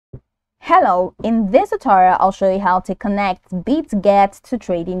Hello, in this tutorial I'll show you how to connect Bitget to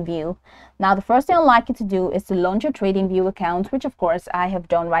Tradingview. Now the first thing I'd like you to do is to launch your Tradingview account, which of course I have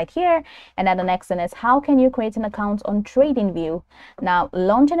done right here. And then the next thing is how can you create an account on Tradingview. Now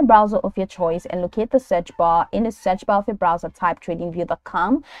launch in a browser of your choice and locate the search bar. In the search bar of your browser type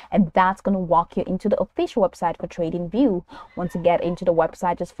tradingview.com, and that's going to walk you into the official website for Tradingview. Once you get into the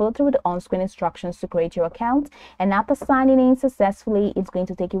website, just follow through the on-screen instructions to create your account, and after signing in successfully, it's going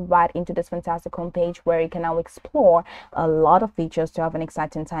to take you right into this fantastic homepage where you can now explore a lot of features to have an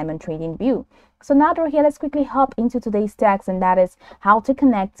exciting time on Tradingview. So now that we're here, let's quickly hop into today's text, and that is how to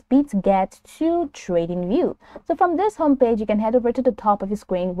connect Bitget to Tradingview. So from this homepage, you can head over to the top of your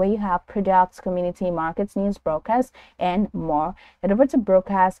screen where you have products, community, markets, news, broadcast, and more. Head over to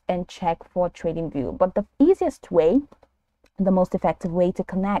broadcast and check for Tradingview. But the easiest way, the most effective way to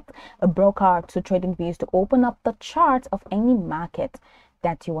connect a broker to Tradingview is to open up the chart of any market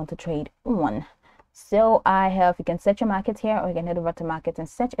that you want to trade on. So you can set your market here, or you can head over to market and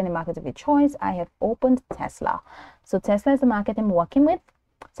search any market of your choice. I have opened Tesla. So Tesla is the market I'm working with.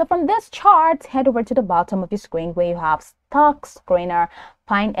 So from this chart, head over to the bottom of your screen where you have stock screener,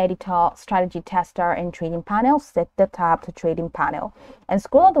 pine editor, strategy tester, and trading panel. Set the tab to trading panel and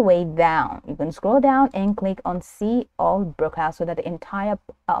scroll all the way down. You can scroll down and click on see all brokers so that the entire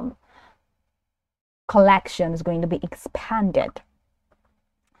collection is going to be expanded.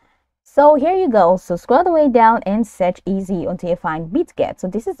 So here you go. So scroll the way down and search easy until you find Bitget. So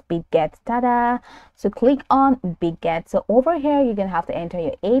this is Bitget. Ta-da! So click on Bitget. So over here, you're going to have to enter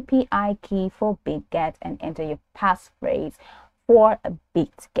your API key for Bitget and enter your passphrase for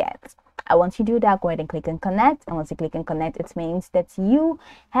Bitget. And once you do that, go ahead and click on connect. And once you click on connect, it means that you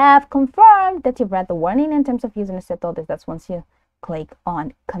have confirmed that you've read the warning in terms of using a set all this. That's once you click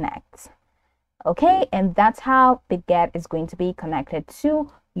on connect. Okay, and that's how Bitget is going to be connected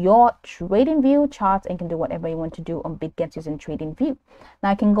to your Tradingview charts and can do whatever you want to do on Bitget using Tradingview. Now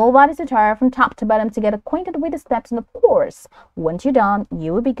you can go over this tutorial from top to bottom to get acquainted with the steps, and of course, once you're done,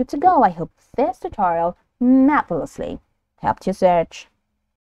 you will be good to go. I hope this tutorial marvelously helped you search.